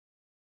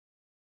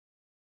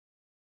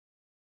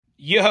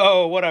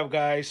Yo, what up,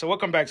 guys? So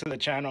welcome back to the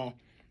channel.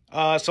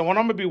 So what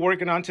I'm gonna be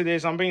working on today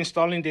is I'm be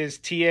installing this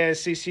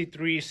TS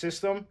CC3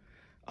 system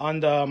on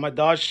my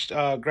Dodge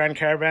Grand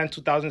Caravan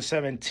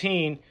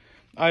 2017.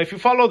 If you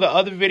follow the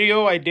other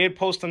video, I did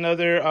post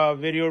another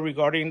video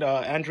regarding the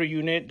Android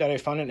unit that I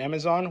found on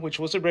Amazon, which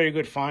was a very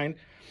good find.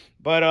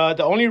 But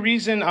the only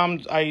reason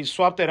I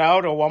swapped it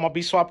out, or I'm gonna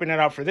be swapping it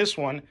out for this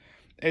one,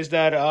 is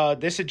that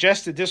they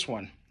suggested this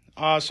one.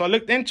 So I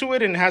looked into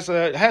it, and it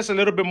has a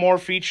little bit more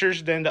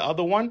features than the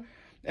other one.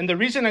 And the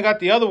reason I got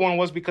the other one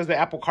was because the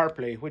Apple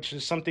CarPlay, which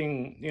is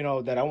something,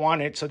 that I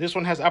wanted. So this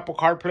one has Apple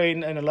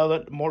CarPlay and a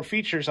lot more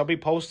features. I'll be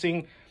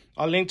posting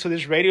a link to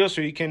this radio so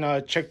you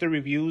can check the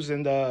reviews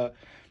in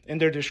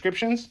their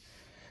descriptions.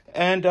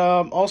 And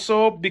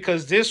also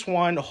because this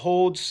one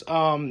holds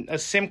a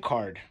SIM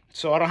card.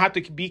 So I don't have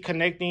to be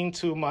connecting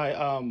to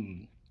my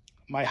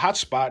my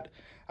hotspot.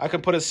 I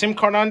can put a SIM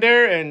card on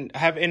there and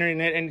have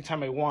internet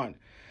anytime I want.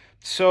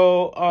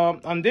 So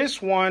on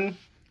this one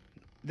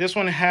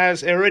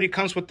it already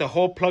comes with the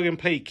whole plug and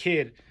play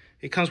kit.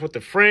 It comes with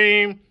the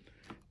frame,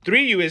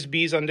 3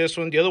 USBs on this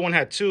one. The other one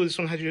had 2. This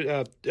one has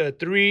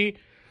 3,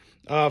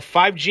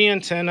 5G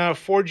antenna,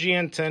 4G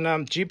antenna,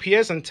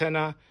 GPS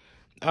antenna,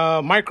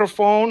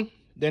 microphone.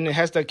 Then it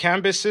has the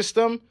canvas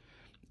system,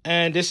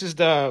 and this is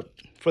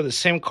for the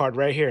SIM card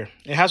right here.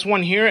 It has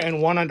one here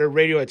and one on the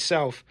radio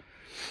itself,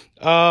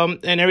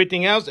 and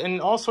everything else.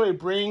 And also it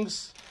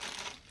brings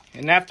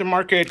an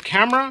aftermarket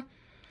camera.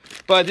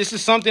 But this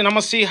is something I'm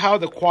going to see how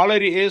the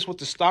quality is with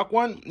the stock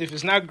one. If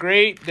it's not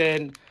great,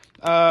 then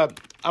I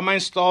might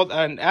install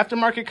an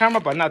aftermarket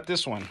camera, but not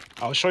this one.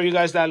 I'll show you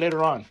guys that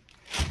later on.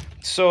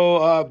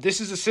 So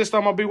this is the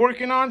system I'll be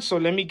working on. So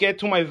let me get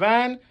to my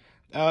van,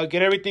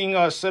 get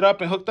everything set up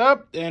and hooked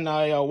up, and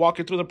I'll walk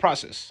you through the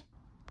process.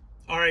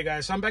 All right,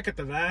 guys, so I'm back at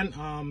the van.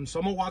 So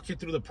I'm going to walk you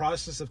through the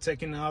process of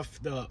taking off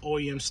the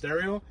OEM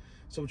stereo.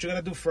 So what you're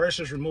going to do first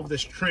is remove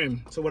this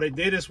trim. So what I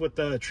did is with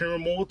the trim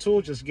removal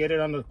tool, just get it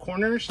on the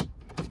corners.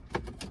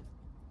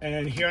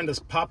 And here on this,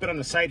 pop it on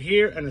the side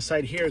here and the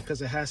side here,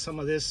 because it has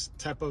some of this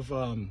type of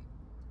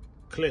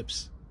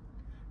clips.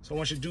 So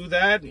once you do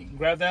that, you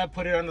grab that,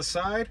 put it on the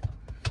side.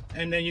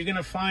 And then you're going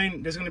to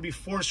find there's going to be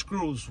 4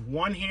 screws.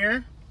 One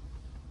here,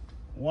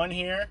 one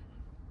here,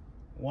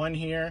 one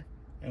here,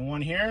 and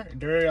one here.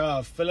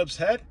 They're Phillips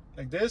head,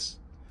 like this.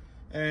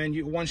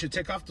 And once you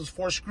take off those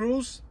 4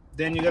 screws,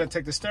 then you gotta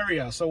take the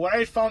stereo out. So what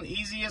I found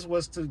easiest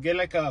was to get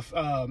like a,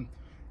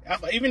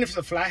 even if it's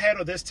a flathead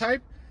or this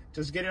type,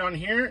 just get it on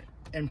here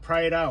and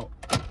pry it out,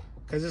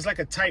 because it's like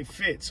a tight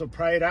fit. So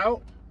pry it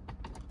out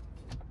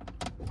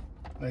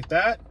like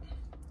that.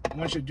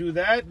 Once you do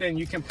that, then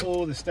you can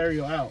pull the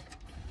stereo out.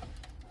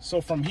 So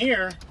from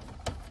here,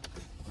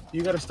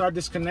 you gotta start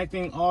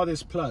disconnecting all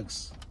these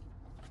plugs.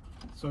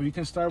 So you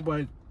can start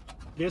by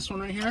this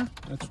one right here.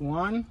 That's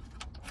 1,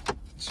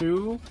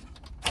 2,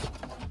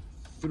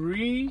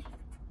 3,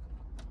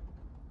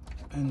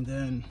 and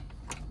then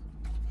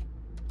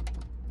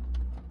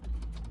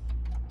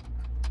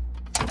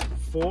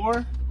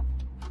 4.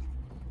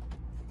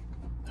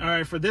 All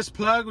right, for this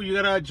plug, you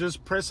gotta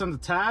just press on the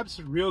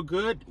tabs real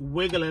good,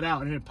 wiggle it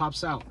out, and it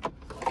pops out.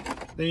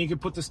 Then you can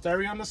put the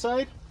stereo on the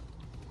side,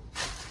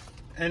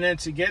 and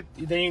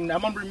then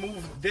I'm gonna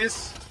remove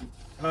this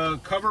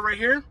cover right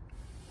here,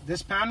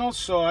 this panel,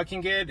 so I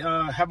can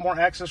have more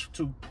access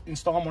to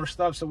install more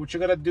stuff. So what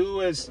you gotta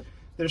do is,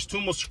 there's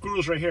 2 more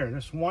screws right here.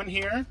 There's one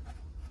here,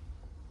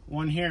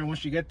 one here. And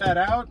once you get that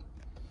out,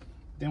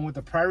 then with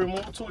the pry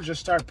removal tool, just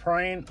start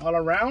prying all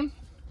around.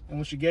 And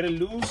once you get it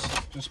loose,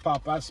 just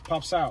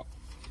pops out.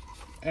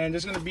 And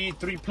there's gonna be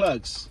 3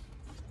 plugs.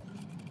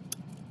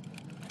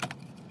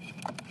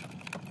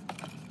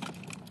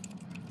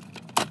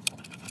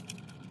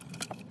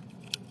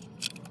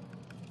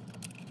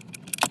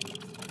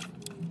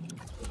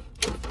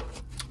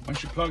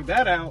 Once you plug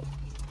that out,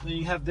 then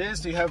you have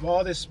this. You have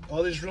all this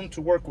room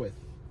to work with.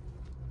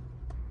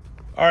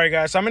 All right,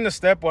 guys, so I'm in the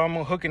step where I'm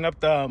hooking up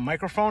the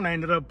microphone. I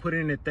ended up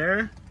putting it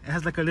there. It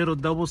has like a little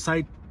double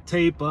side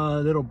tape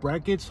little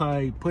bracket, so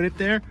I put it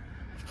there.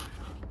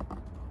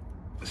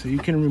 So you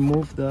can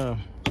remove the,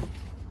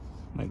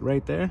 like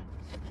right there.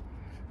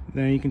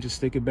 Then you can just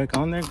stick it back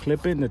on there,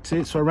 clip it, and that's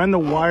it. So I ran the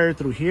wire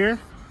through here.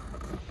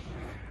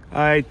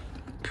 I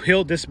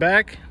peeled this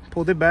back,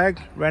 pulled it back,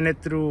 ran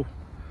it through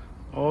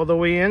all the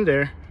way in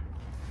there.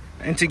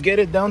 And to get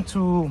it down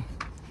to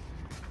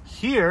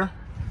here,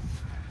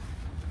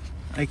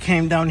 I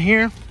came down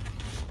here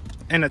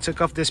and I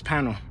took off this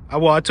panel.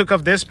 I took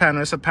off this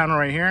panel. It's a panel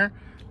right here.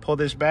 Pull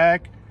this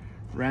back,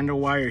 ran the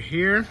wire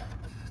here,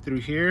 through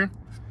here.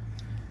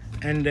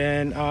 And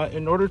then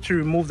in order to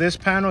remove this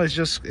panel, it's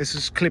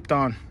just clipped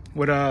on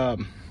with a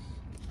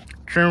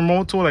trim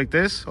removal tool like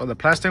this, or the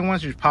plastic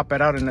ones. You just pop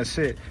it out and that's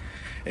it.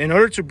 In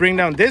order to bring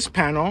down this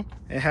panel,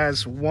 it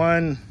has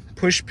one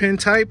push pin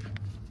type,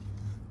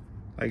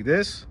 like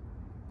this.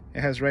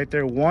 It has right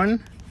there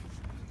 1.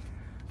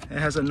 It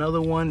has another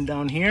one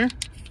down here,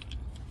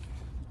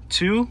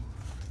 2,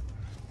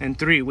 and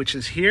 3, which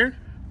is here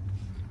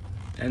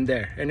and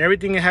there. And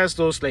everything, it has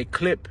those like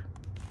clip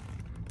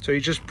So you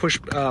just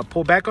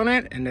pull back on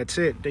it, and that's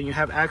it. Then you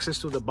have access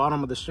to the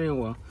bottom of the steering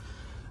wheel.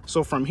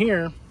 So from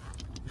here,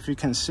 if you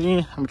can see,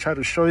 I'm gonna try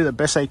to show you the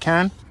best I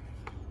can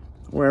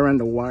where I ran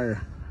the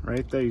wire.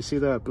 Right there, you see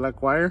the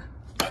black wire?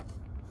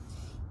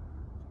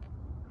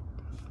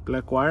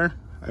 Black wire.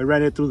 I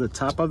ran it through the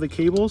top of the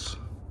cables,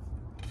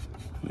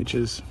 which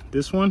is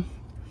this one,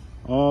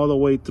 all the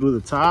way through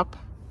the top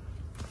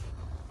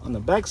on the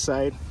back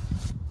side,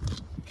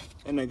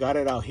 and I got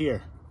it out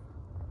here,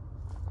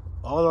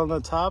 all on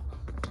the top.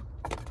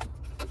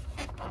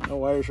 No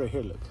wires right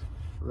here, look,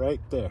 right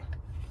there.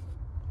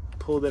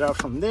 Pulled it out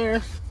from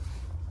there.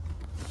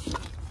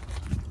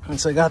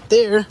 Once I got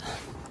there,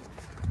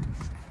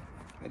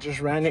 I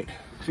just ran it.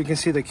 If you can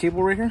see the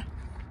cable right here,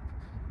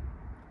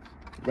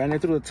 ran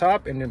it through the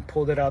top and then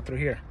pulled it out through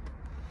here.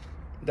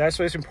 That's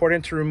why it's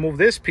important to remove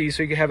this piece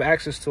so you can have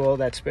access to all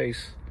that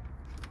space.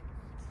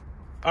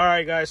 All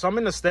right, guys, so I'm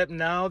in the step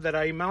now that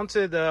I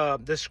mounted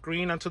the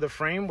screen onto the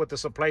frame with the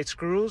supplied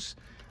screws.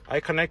 I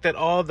connected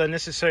all the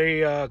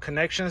necessary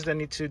connections that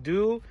need to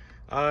do.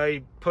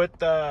 I put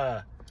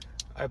the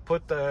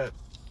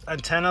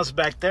antennas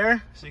back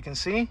there, so you can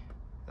see.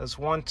 That's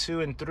 1,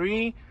 2, and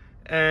 3.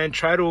 And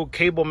try to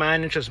cable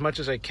manage as much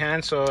as I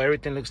can so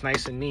everything looks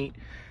nice and neat.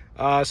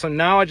 So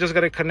now I just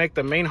got to connect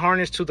the main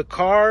harness to the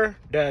car,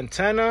 the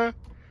antenna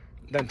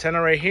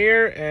right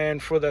here,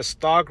 and for the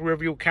stock rear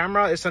view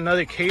camera, it's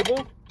another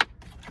cable.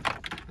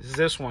 It's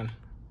this one.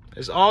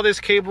 It's all these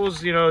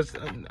cables, you know, it's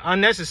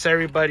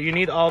unnecessary, but you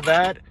need all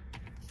that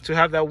to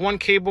have that one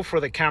cable for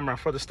the camera,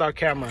 for the stock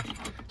camera.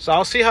 So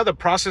I'll see how the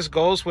process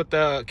goes with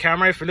the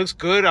camera. If it looks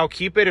good, I'll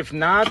keep it. If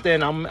not,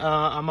 then I'm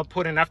gonna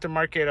put an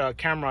aftermarket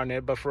camera on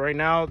it. But for right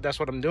now, that's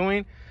what I'm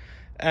doing.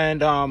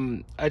 And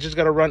I just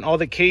gotta run all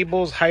the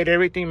cables, hide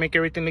everything, make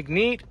everything look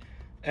neat,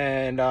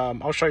 and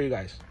I'll show you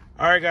guys.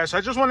 All right, guys, so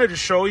I just wanted to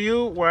show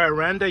you where I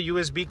ran the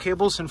USB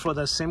cables and for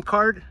the SIM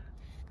card.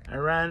 I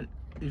ran,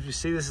 if you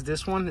see,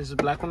 this one, this is the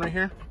black one right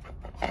here.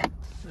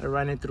 I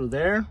ran it through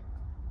there.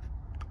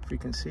 If you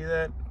can see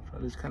that,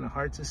 probably it's kind of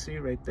hard to see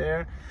right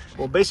there.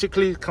 Well,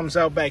 basically it comes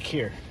out back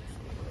here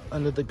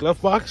under the glove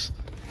box,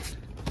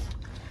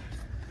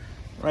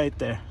 right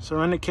there. So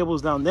run the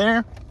cables down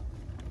there,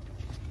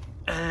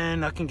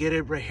 and I can get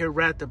it right here,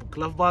 right at the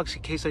glove box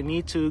in case I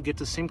need to get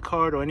the SIM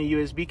card or any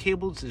USB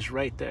cables. Is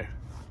right there.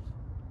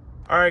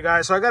 All right,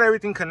 guys, so I got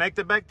everything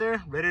connected back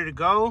there, ready to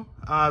go.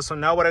 So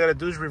now what I gotta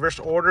do is reverse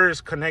order, is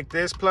connect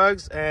these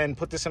plugs and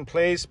put this in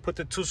place, put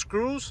the 2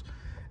 screws,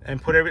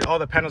 and put all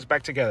the panels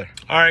back together.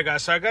 All right,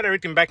 guys, so I got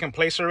everything back in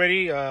place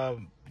already,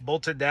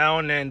 bolted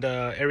down and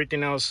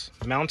everything else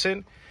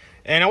mounted.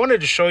 And I wanted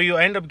to show you,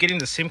 I ended up getting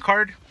the SIM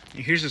card.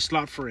 Here's the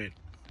slot for it.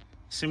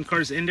 SIM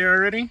card's in there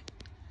already.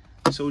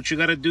 So what you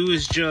gotta do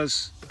is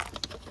just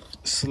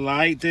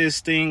slide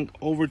this thing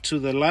over to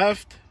the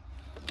left,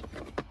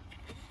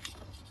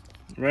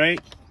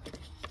 right?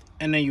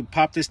 And then you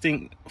pop this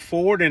thing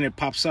forward and it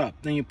pops up.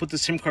 Then you put the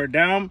SIM card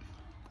down,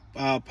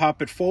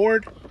 pop it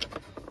forward,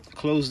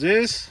 close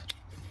this,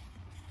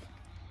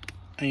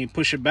 and you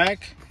push it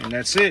back, and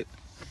that's it.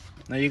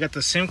 Now you got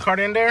the SIM card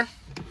in there.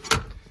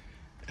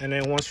 And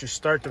then once you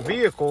start the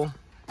vehicle,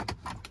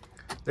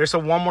 there's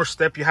one more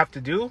step you have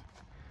to do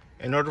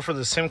in order for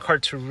the SIM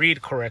card to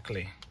read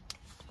correctly.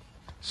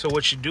 So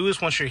what you do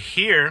is, once you're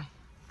here,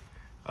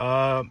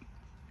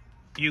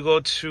 you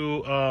go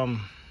to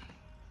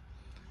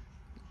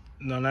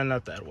no,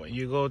 not that one.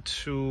 You go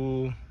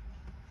to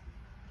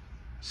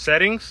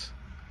settings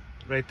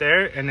right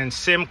there, and then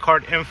SIM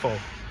card info.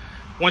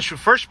 Once you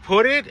first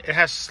put it, it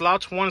has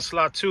slot 1,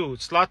 slot 2.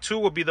 Slot 2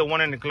 will be the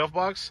one in the glove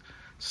box.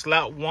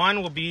 Slot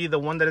 1 will be the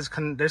one that is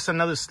there's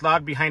another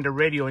slot behind the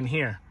radio in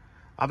here.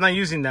 I'm not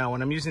using that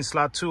one. I'm using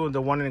slot 2,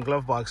 the one in the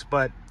glove box,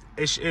 but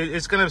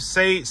it's gonna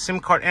say SIM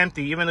card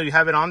empty even though you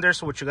have it on there.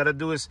 So what you gotta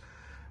do is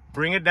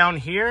bring it down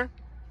here,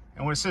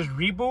 and when it says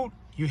reboot,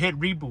 you hit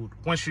reboot.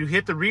 Once you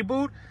hit the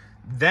reboot,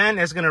 then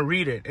it's gonna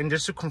read it. And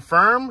just to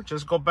confirm,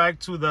 just go back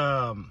to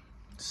the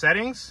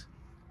settings,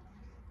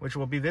 which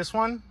will be this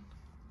one.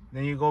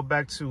 Then you go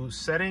back to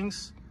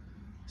settings,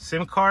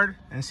 SIM card,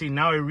 and see,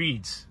 now it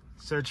reads.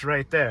 So it's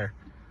right there.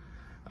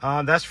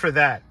 That's for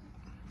that.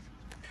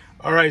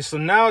 All right, so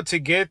now to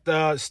get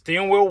the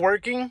steering wheel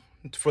working,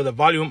 for the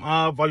volume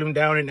up, volume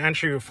down, and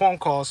answer your phone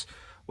calls,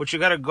 what you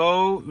gotta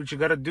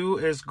do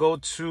is go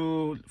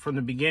to, from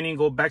the beginning,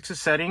 go back to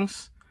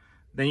settings.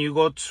 Then you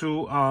go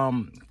to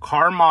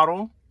car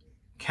model,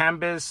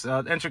 canvas,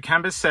 enter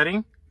canvas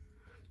setting,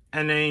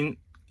 and then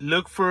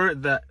look for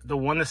the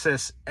one that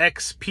says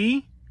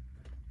XP.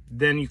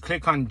 Then you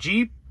click on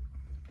Jeep,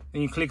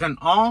 and you click on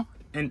all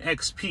and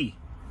XP.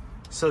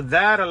 So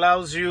that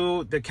allows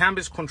you the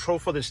canvas control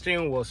for the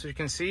steering wheel. So you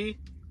can see,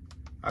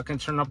 I can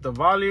turn up the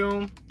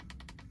volume,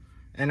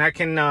 and I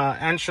can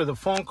answer the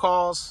phone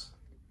calls.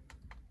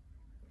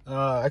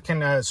 I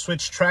can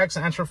switch tracks,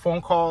 answer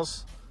phone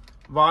calls,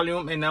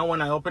 volume, and now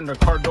when I open the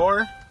car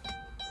door,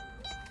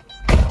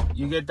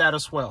 you get that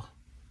as well.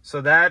 So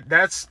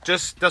that's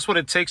what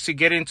it takes to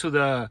get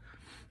into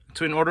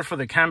in order for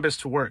the canvas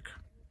to work.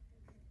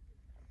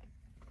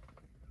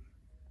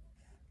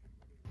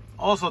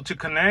 Also, to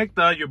connect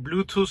your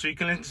Bluetooth so you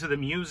can listen to the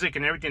music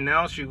and everything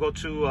else, you go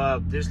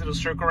to this little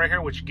circle right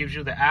here, which gives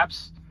you the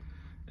apps.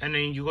 And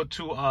then you go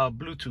to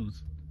Bluetooth.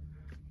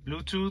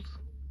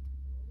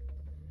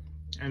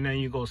 And then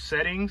you go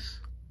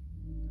settings.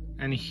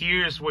 And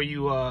here's where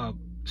you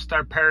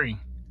start pairing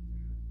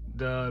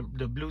the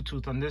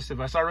Bluetooth on this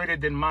device. I already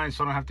did mine,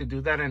 so I don't have to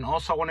do that. And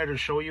also I wanted to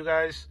show you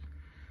guys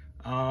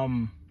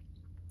the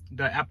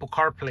Apple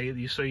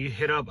CarPlay. So you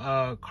hit up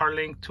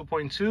CarLink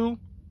 2.2.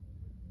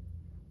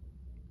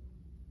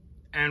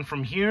 And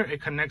from here,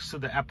 it connects to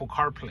the Apple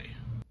CarPlay.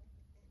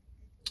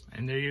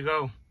 And there you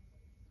go.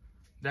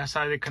 That's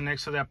how it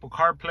connects to the Apple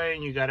CarPlay,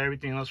 and you got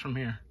everything else from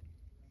here.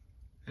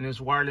 And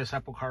it's wireless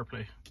Apple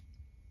CarPlay.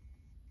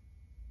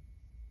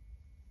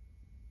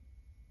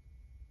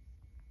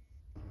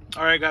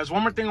 All right, guys,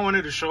 one more thing I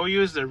wanted to show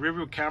you is the rear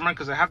view camera,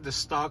 because I have the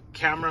stock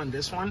camera on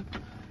this one.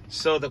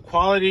 So the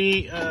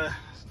quality, I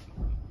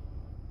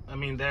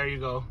mean, there you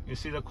go. You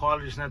see the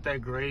quality is not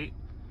that great.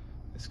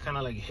 It's kind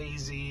of like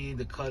hazy.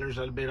 The colors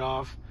are a bit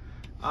off.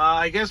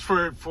 I guess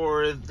for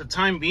the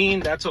time being,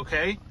 that's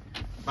okay.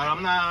 But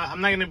I'm not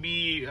gonna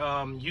be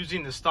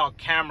using the stock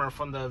camera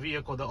from the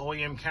vehicle, the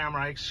OEM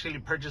camera. I actually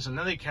purchased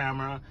another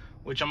camera,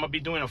 which I'm gonna be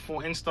doing a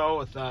full install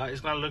with. It's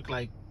gonna look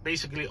like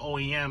basically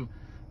OEM.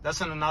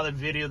 That's in another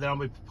video that I'll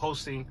be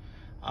posting.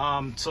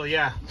 So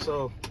yeah,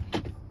 so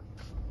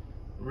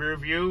rear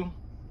view,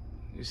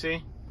 you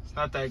see, it's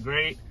not that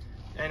great,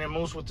 and it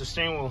moves with the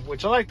steering wheel,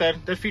 which I like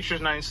that. That feature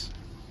is nice.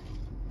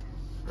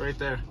 Right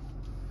there.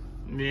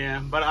 Yeah,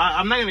 but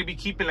I'm not gonna be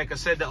keeping, like I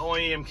said, the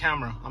OEM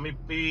camera. I'm gonna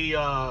be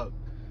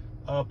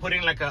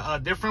putting like a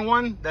different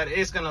one that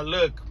is gonna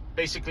look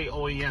basically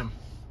OEM.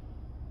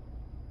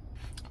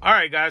 All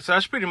right, guys, so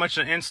that's pretty much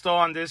the install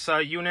on this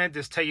unit,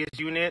 this TS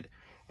unit.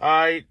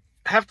 I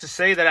have to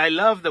say that I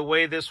love the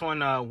way this one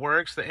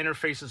works. The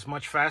interface is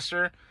much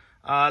faster,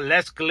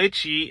 less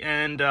glitchy,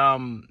 and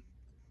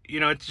you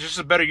know, it's just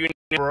a better unit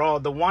overall.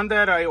 The one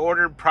that I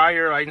ordered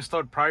prior, I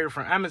installed prior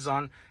from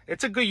Amazon,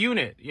 it's a good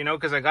unit, you know,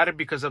 because I got it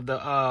because of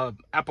the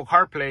Apple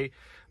CarPlay.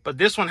 But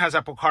this one has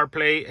Apple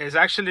CarPlay. It's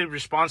actually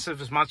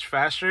responsive, is much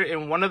faster.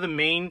 And one of the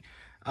main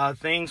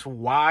reasons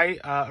why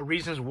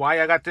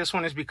I got this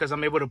one is because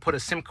I'm able to put a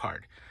SIM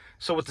card.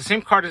 So with the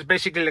SIM card, it's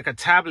basically like a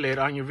tablet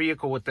on your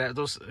vehicle with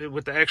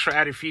the extra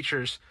added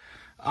features.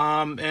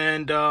 I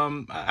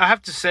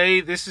have to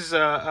say this is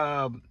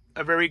a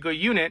very good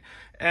unit.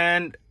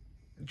 And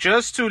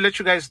just to let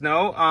you guys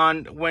know,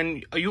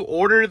 when you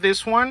order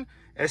this one,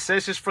 it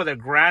says it's for the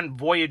Grand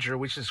Voyager,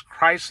 which is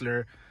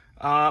Chrysler,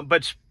 but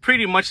it's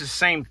pretty much the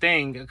same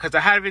thing, because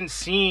I haven't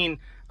seen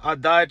a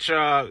Dodge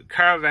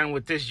Caravan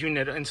with this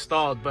unit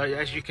installed, but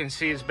as you can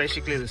see, it's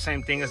basically the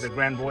same thing as the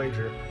Grand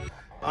Voyager.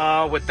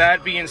 With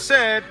that being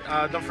said,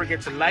 don't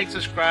forget to like,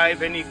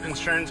 subscribe. Any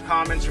concerns,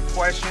 comments, or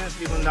questions,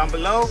 leave them down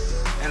below,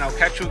 and I'll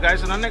catch you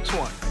guys in the next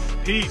one.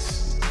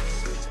 Peace.